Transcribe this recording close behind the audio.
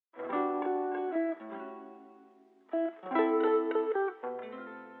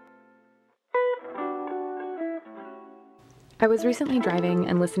I was recently driving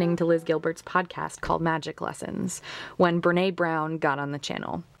and listening to Liz Gilbert's podcast called Magic Lessons when Brene Brown got on the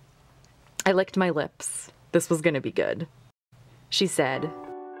channel. I licked my lips. This was going to be good. She said,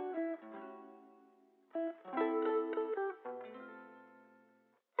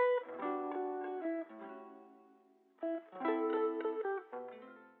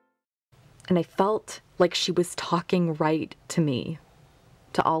 and I felt like she was talking right to me,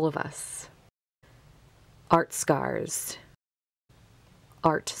 to all of us. Art scars.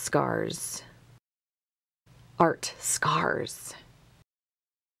 Art scars. Art scars.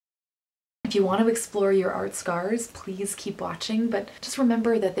 If you want to explore your art scars, please keep watching, but just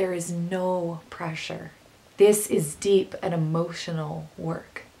remember that there is no pressure. This is deep and emotional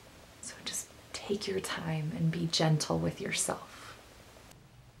work. So just take your time and be gentle with yourself.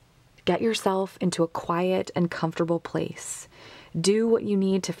 Get yourself into a quiet and comfortable place. Do what you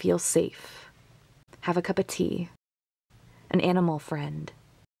need to feel safe. Have a cup of tea. An animal friend.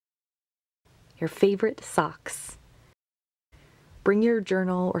 Your favorite socks. Bring your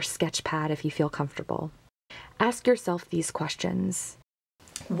journal or sketchpad if you feel comfortable. Ask yourself these questions.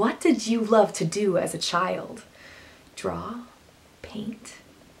 What did you love to do as a child? Draw, paint,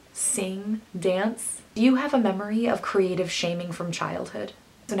 sing, dance? Do you have a memory of creative shaming from childhood?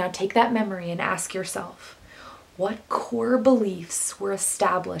 So now take that memory and ask yourself, what core beliefs were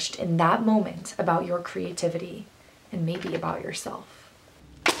established in that moment about your creativity and maybe about yourself?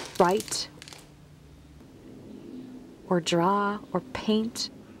 Write, or draw, or paint,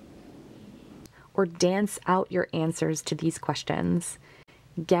 or dance out your answers to these questions.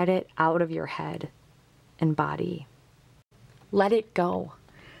 Get it out of your head and body. Let it go.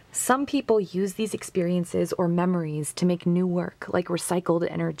 Some people use these experiences or memories to make new work, like recycled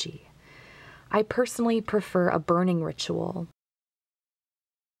energy. I personally prefer a burning ritual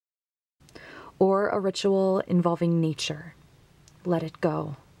or a ritual involving nature. Let it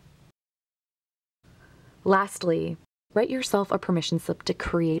go. Lastly, write yourself a permission slip to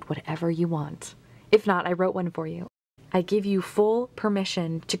create whatever you want. If not, I wrote one for you. I give you full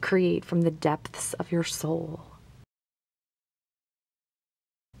permission to create from the depths of your soul.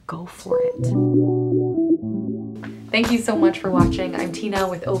 Go for it. Thank you so much for watching. I'm Tina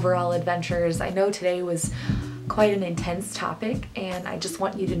with Overall Adventures. I know today was quite an intense topic, and I just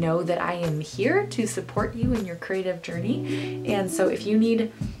want you to know that I am here to support you in your creative journey. And so if you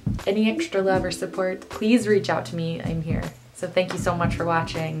need any extra love or support, please reach out to me. I'm here. So thank you so much for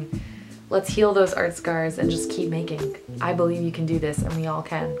watching. Let's heal those art scars and just keep making. I believe you can do this, and we all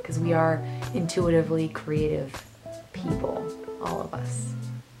can, because we are intuitively creative people, all of us.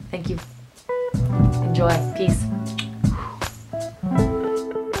 Thank you. Enjoy. Peace.